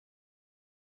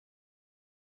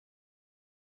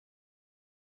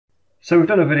So we've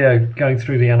done a video going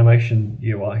through the animation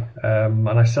UI, and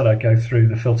I said I'd go through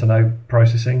the filter node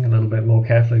processing a little bit more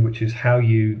carefully, which is how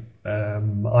you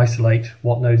isolate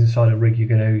what nodes inside a rig you're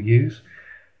going to use.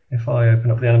 If I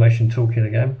open up the animation toolkit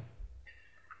again,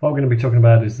 what we're going to be talking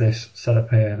about is this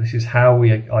setup here. This is how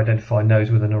we identify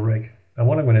nodes within a rig. And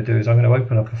what I'm going to do is I'm going to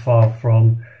open up a file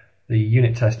from the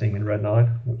unit testing in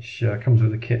Red9, which comes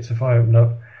with the kit. So if I open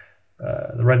up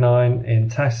the Red9 in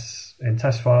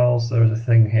test files, there is a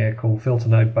thing here called filter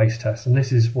node base test, and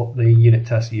this is what the unit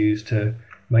tests use to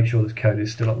make sure this code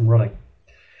is still up and running.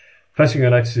 First thing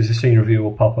you'll notice is a scene review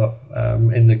will pop up.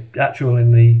 In the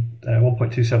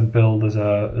 1.27 build, there's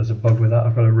a bug with that.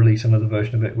 I've got to release another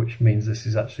version of it, which means this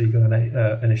is actually got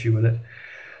an issue with it.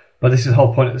 But this is the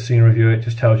whole point of the scene review. It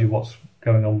just tells you what's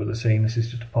going on with the scene. This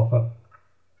is just a pop-up.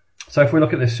 So if we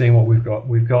look at this scene, what we've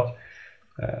got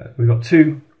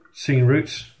two scene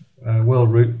routes,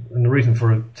 world route, and the reason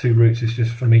for two routes is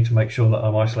just for me to make sure that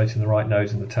I'm isolating the right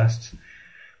nodes in the tests.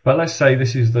 But let's say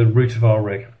this is the root of our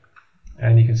rig,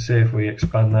 and you can see if we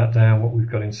expand that down, what we've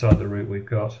got inside the root. We've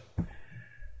got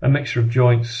a mixture of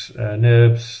joints,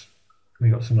 NURBs,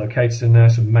 we've got some locators in there,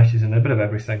 some meshes in there, a bit of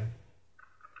everything.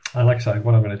 And like I say,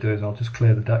 what I'm going to do is I'll just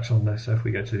clear the DAX on this. So if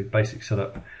we go to basic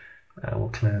setup, and we'll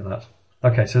clear that.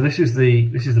 Okay, so this is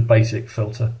the basic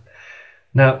filter.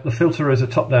 Now, the filter is a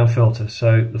top-down filter,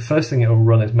 so the first thing it will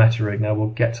run is meta-rig. Now, we'll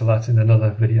get to that in another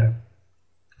video.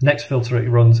 Next filter it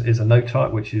runs is a node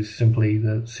type, which is simply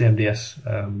the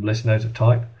CMDS list nodes of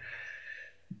type.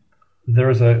 There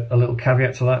is a little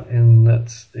caveat to that, in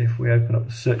that if we open up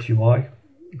the search UI,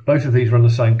 both of these run the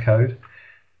same code.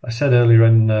 I said earlier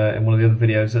in one of the other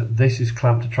videos that this is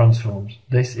clamped to transforms.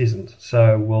 This isn't,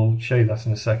 so we'll show you that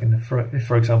in a second. If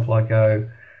for example, I go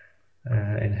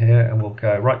in here and we'll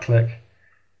go right-click,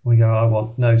 we go, I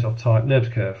want nodes of type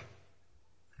NURBS curve.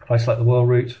 If I select the world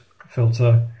root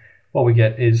filter, what we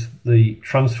get is the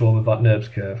transform of that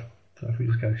NURBS curve. So if we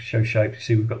just go show shape, you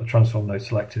see we've got the transform node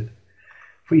selected.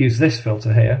 If we use this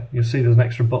filter here, you'll see there's an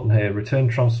extra button here, return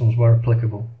transforms where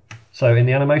applicable. So in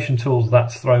the animation tools,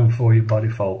 that's thrown for you by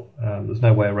default. There's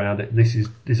no way around it. This is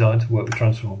designed to work with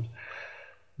transforms.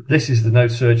 This is the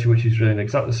node searcher, which is doing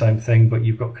exactly the same thing, but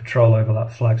you've got control over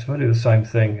that flag. So if I do the same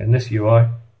thing in this UI,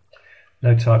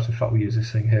 node types, in fact we use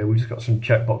this thing here, we've just got some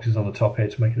checkboxes on the top here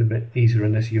to make it a bit easier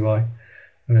in this UI.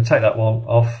 I'm going to take that one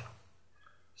off,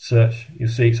 search, you'll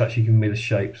see it's actually giving me the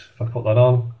shapes. If I put that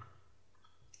on,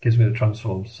 it gives me the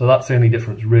transforms. So that's the only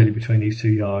difference really between these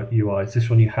two UIs. This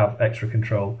one you have extra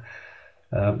control.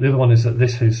 The other one is that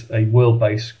this is a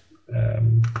world-based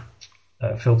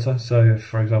filter. So if,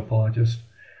 for example,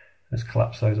 let's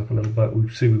collapse those up a little bit. We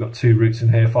see we've got two routes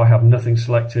in here. If I have nothing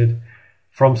selected,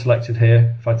 from selected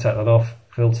here, if I take that off,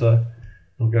 filter,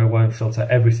 it'll go away and filter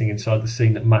everything inside the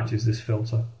scene that matches this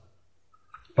filter.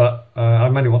 But I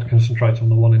mainly want to concentrate on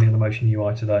the one in the animation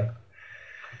UI today.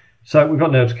 So we've got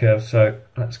NURBS curves, so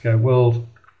let's go world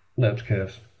NURBS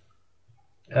curves.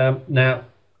 Now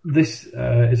this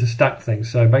is a stacked thing,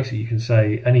 so basically you can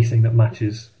say anything that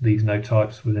matches these node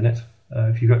types within it.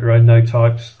 If you've got your own node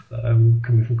types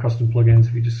coming from custom plugins,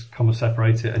 if you just comma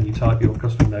separate it and you type your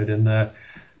custom node in there,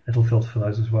 it'll filter for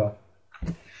those as well.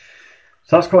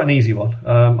 So that's quite an easy one.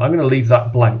 I'm going to leave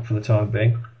that blank for the time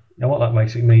being. Now what that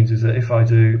basically means is that if I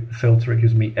do filter, it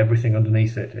gives me everything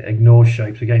underneath it. It ignores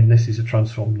shapes. Again, this is a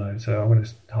transform node, so I'm going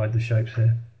to hide the shapes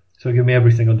here. So it'll give me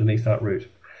everything underneath that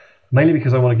root. Mainly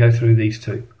because I want to go through these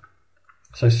two.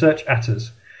 So search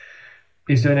attrs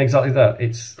is doing exactly that.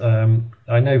 It's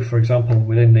I know, for example,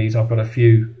 within these I've got a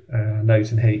few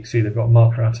nodes in here. You can see they've got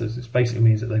marker attrs. It basically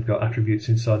means that they've got attributes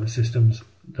inside the systems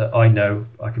that I know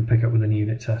I can pick up within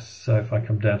unit tests. So if I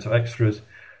come down to extras,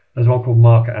 there's one called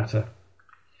marker attr.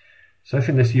 So if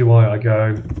in this UI I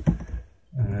go,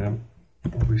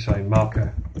 what do we say,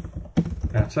 marker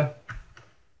attr,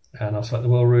 and I'll select the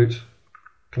world root,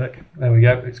 click, there we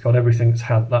go, it's got everything that's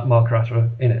had that marker attr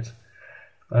in it.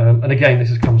 And again, this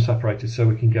is comma separated, so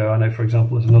we can go, I know for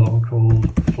example there's another one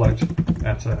called float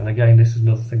attr, and again this is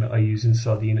another thing that I use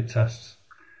inside the unit tests,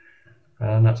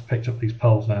 and that's picked up these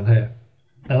poles down here.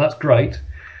 Now that's great,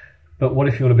 but what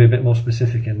if you want to be a bit more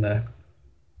specific in there?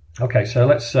 Okay, so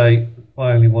let's say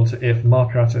I only want it if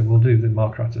marker attr, we'll do the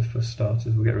marker attr for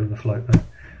starters, we'll get rid of the float there.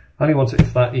 I only want it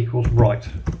if that equals right.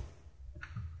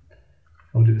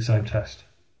 We'll do the same test.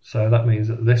 So that means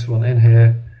that this one in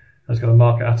here has got a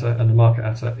marker attr, and the marker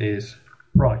attr is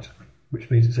right, which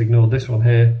means it's ignored this one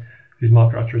here, whose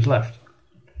marker attr is left.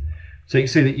 So you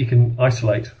can see that you can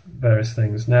isolate various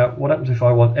things. Now, what happens if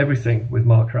I want everything with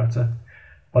marker attr?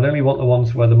 I'd only want the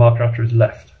ones where the marker attr is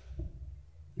left.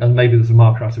 And maybe there's a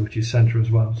marker attr which is center as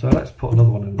well. So let's put another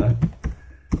one in there.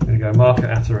 I'm going to go marker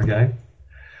atta again.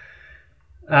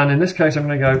 And in this case, I'm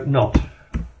going to go not.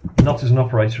 Not is an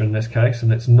operator in this case,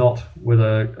 and it's not with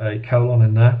a colon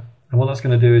in there. And what that's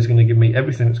going to do is going to give me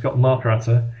everything that's got marker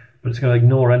atta, but it's going to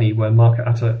ignore any where marker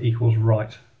atta equals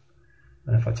right.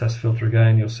 And if I test filter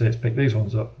again, you'll see it's picked these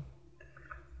ones up.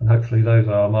 And hopefully those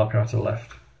are marker atta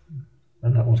left.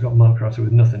 And that one's got marker atta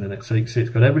with nothing in it. So you can see it's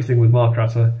got everything with marker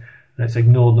atta, and it's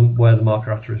ignored them where the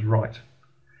marker atta is right.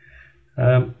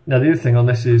 Now the other thing on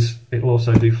this is it will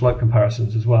also do float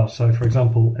comparisons as well. So for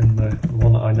example, in the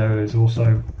one that I know is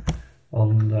also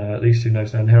on these two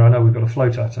nodes down here, I know we've got a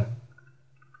float atta.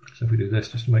 So if we do this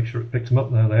just to make sure it picks them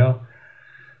up, there they are.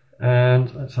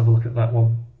 And let's have a look at that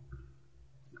one.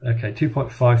 Okay,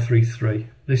 2.533.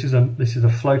 This is a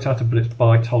float atta, but it's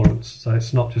by tolerance. So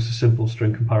it's not just a simple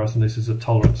string comparison. This is a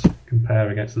tolerance compare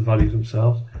against the values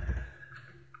themselves.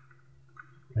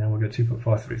 Now we'll go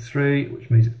 2.533, which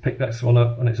means it's picked that one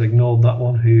up and it's ignored that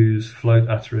one whose float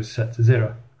atta is set to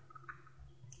 0.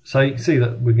 So you can see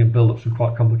that we can build up some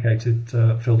quite complicated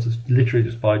filters literally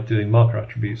just by doing marker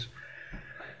attributes.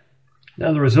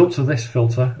 Now the results of this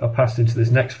filter are passed into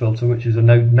this next filter, which is a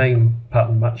node name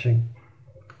pattern matching.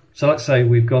 So let's say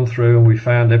we've gone through and we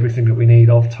found everything that we need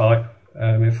of type.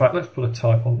 In fact, let's put a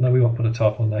type on. No, we won't put a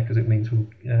type on there because it means we'll.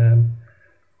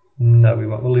 No, we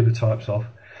won't. We'll leave the types off.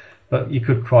 But you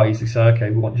could quite easily say, okay,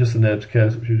 we want just the NURBS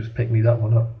curves, which will just pick me that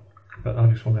one up. But I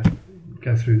just want to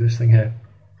go through this thing here.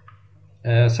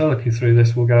 So looking through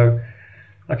this, we'll go,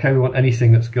 okay, we want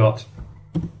anything that's got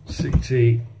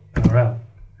CTRL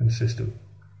in the system.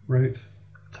 Root,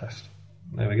 test.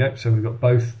 There we go. So we've got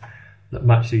both that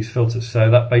match these filters. So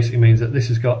that basically means that this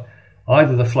has got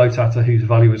either the float atta whose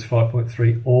value is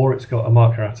 5.3, or it's got a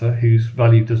marker atta whose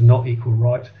value does not equal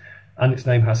right, and its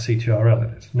name has CTRL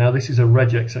in it. Now this is a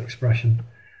regex expression,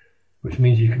 which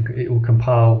means it will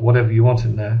compile whatever you want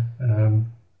in there.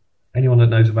 Anyone that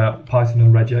knows about Python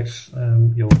and regex,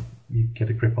 you get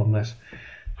a grip on this.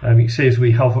 You can see as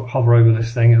we hover over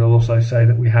this thing, it'll also say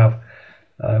that we have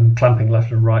clamping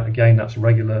left and right. Again, that's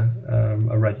regular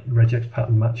regex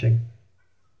pattern matching.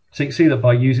 So you can see that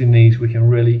by using these, we can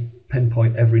really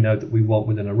pinpoint every node that we want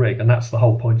within a rig, and that's the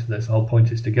whole point of this. The whole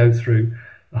point is to go through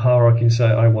a hierarchy and say,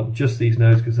 I want just these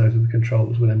nodes because those are the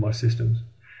controllers within my systems.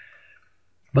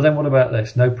 But then what about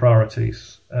this? No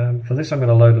priorities. For this, I'm going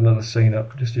to load another scene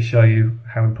up just to show you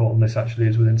how important this actually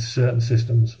is within certain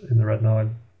systems in the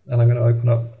Red9. And I'm going to open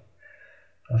up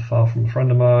a file from a friend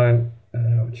of mine,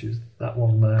 which is that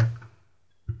one there.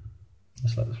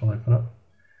 Let's let this one open up.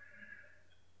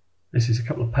 This is a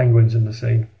couple of penguins in the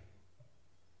scene.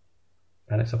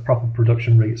 And it's a proper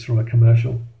production rig. It's from a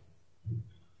commercial.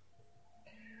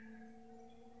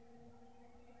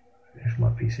 If my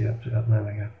PC opens it up, there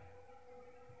we go.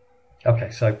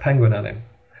 Okay, so penguin anim.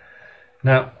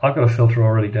 Now, I've got a filter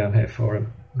already down here for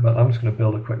him, but I'm just going to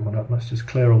build a quick one up. Let's just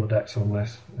clear all the decks on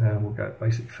this, and we'll go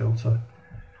basic filter.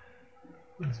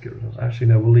 Let's get rid of that. Actually,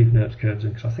 no, we'll leave NURBS curves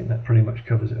in, because I think that pretty much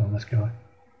covers it on this guy.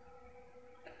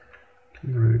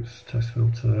 Clear roots, test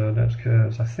filter, NURBS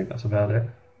curves. I think that's about it.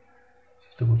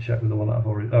 Just double check with the one that I've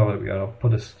already. Oh, there we go. I'll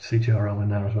put a CTRL in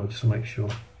there as well, just to make sure.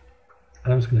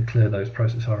 And I'm just going to clear those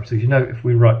process hierarchies. You know, if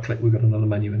we right click, we've got another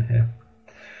menu in here.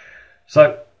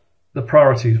 So the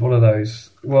priorities, what are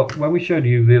those? Well, when we showed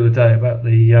you the other day about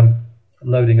the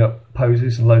loading up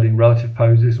poses and loading relative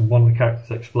poses, and one of the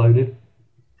characters exploded,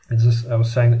 I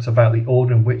was saying it's about the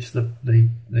order in which the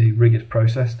rig is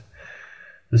processed.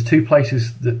 There's two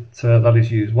places that that is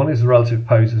used. One is the relative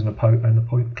poses and the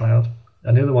point cloud,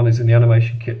 and the other one is in the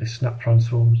animation kit, the snap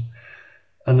transforms.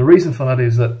 And the reason for that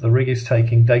is that the rig is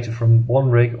taking data from one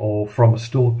rig or from a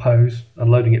stored pose and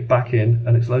loading it back in,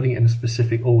 and it's loading it in a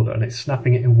specific order, and it's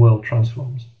snapping it in world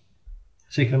transforms.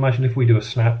 So you can imagine if we do a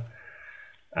snap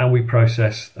and we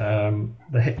process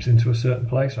the hips into a certain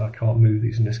place. I can't move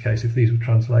these in this case. If these were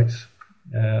translates,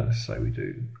 let's say we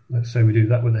do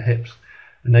that with the hips,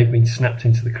 and they've been snapped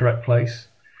into the correct place,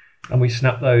 and we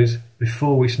snap those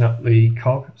before we snap the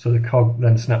cog, so the cog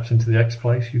then snaps into the X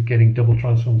place. You're getting double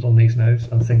transforms on these nodes,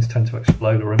 and things tend to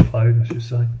explode or implode, I should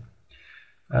say.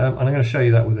 And I'm going to show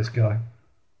you that with this guy.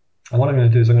 And what I'm going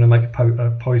to do is I'm going to make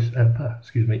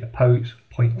a pose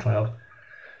point cloud. I'm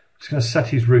just going to set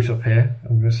his root up here.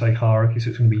 I'm going to say hierarchy,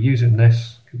 so it's going to be using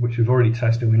this, which we've already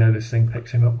tested. We know this thing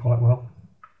picks him up quite well.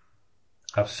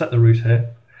 I've set the root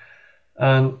here,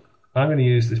 and I'm going to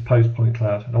use this pose point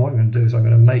cloud. And what I'm going to do is I'm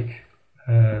going to make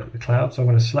the cloud. So I'm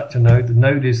going to select a node. The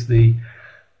node is the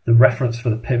reference for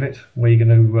the pivot where you're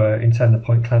going to intend the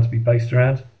point cloud to be based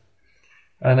around.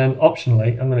 And then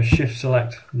optionally, I'm going to shift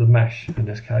select the mesh in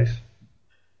this case.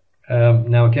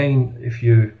 Now again, if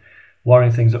you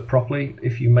wiring things up properly,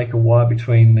 if you make a wire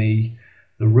between the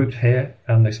root here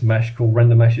and this mesh called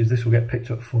render meshes, this will get picked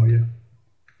up for you.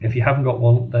 If you haven't got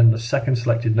one, then the second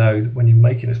selected node, when you're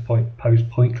making this pose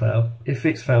point cloud, if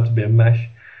it's found to be a mesh,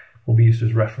 will be used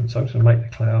as reference. So I'm just going to make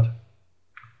the cloud.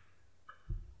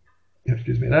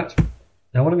 Excuse me, that.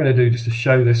 Now what I'm going to do just to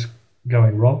show this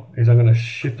going wrong is I'm going to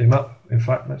shift him up. In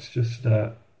fact, let's just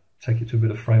take it to a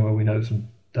bit of frame where we know there's some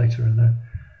data in there.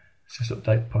 Let's just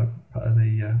update the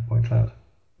point cloud.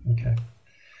 Okay.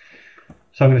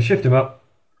 So I'm going to shift him up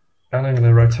and I'm going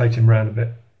to rotate him around a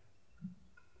bit.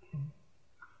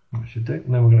 That should do.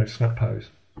 And then we're going to snap pose.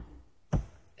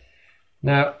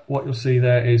 Now what you'll see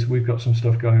there is we've got some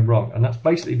stuff going wrong, and that's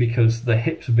basically because the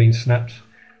hips have been snapped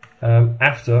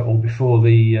after or before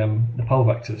the pole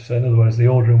vectors. So in other words, the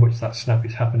order in which that snap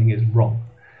is happening is wrong.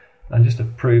 And just to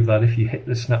prove that, if you hit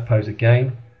the snap pose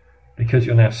again, because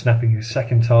you're now snapping a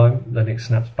second time, then it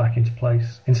snaps back into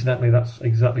place. Incidentally, that's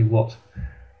exactly what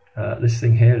this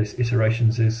thing here, this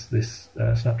iterations, is this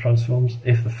snap transforms.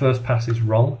 If the first pass is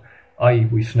wrong, i.e.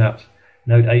 we snapped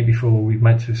node A before we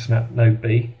meant to snap node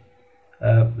B,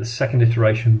 the second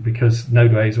iteration, because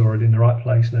node A is already in the right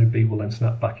place, node B will then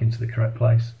snap back into the correct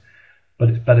place. But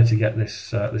it's better to get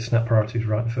this snap priorities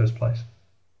right in the first place.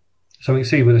 So we can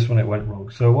see with this one it went wrong.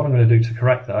 So what I'm going to do to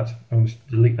correct that, I'm going to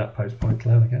delete that pose point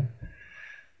cloud again,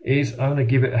 is I'm going to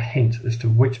give it a hint as to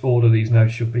which order these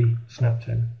nodes should be snapped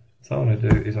in. So what I'm going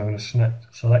to do is I'm going to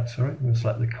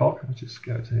select the cog. Let's just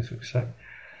go to this for a sec. I'm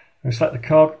going to select the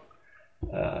cog.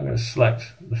 I'm going to select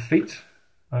the feet.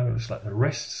 I'm going to select the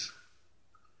wrists.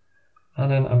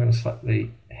 And then I'm going to select the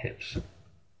hips.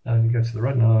 And go to the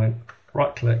Red9,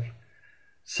 right click,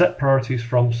 set priorities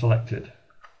from selected.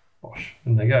 Bosh,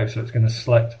 and there you go. So it's going to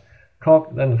select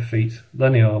cog, then the feet,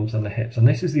 then the arms, then the hips. And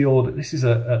this is the order. This is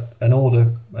an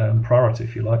order priority,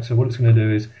 if you like. So what it's going to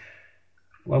do is,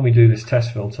 when we do this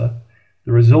test filter,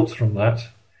 the results from that,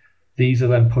 these are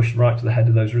then pushed right to the head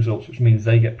of those results, which means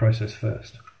they get processed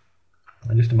first.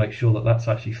 And just to make sure that that's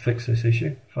actually fixed this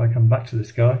issue, if I come back to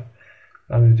this guy,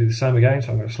 I'm going to do the same again. So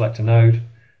I'm going to select a node,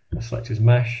 I'll select his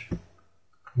mesh,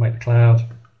 make the cloud.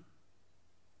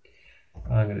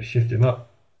 I'm going to shift him up.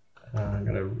 I'm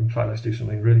going to, in fact, let's do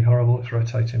something really horrible. Let's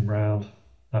rotate him round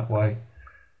that way,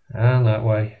 and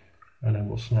then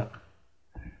we'll snap.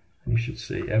 And you should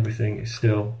see everything is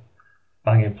still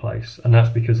bang in place, and that's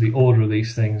because the order of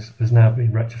these things has now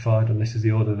been rectified, and this is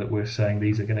the order that we're saying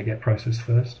these are going to get processed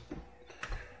first.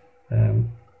 And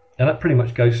that pretty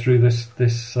much goes through this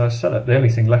setup. The only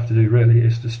thing left to do really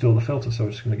is to store the filter. So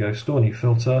we're just going to go store new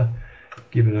filter,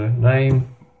 give it a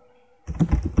name,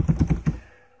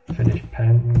 finish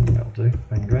pen, that'll do,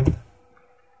 penguin,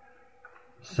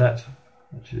 set,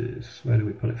 which is, where do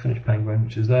we put it, finish penguin,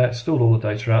 which is there. It's stored all the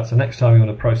data out. So next time you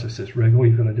want to process this rig, all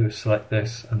you've got to do is select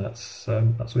this, and that's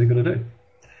what you've got to do.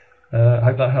 I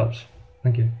hope that helps.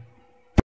 Thank you.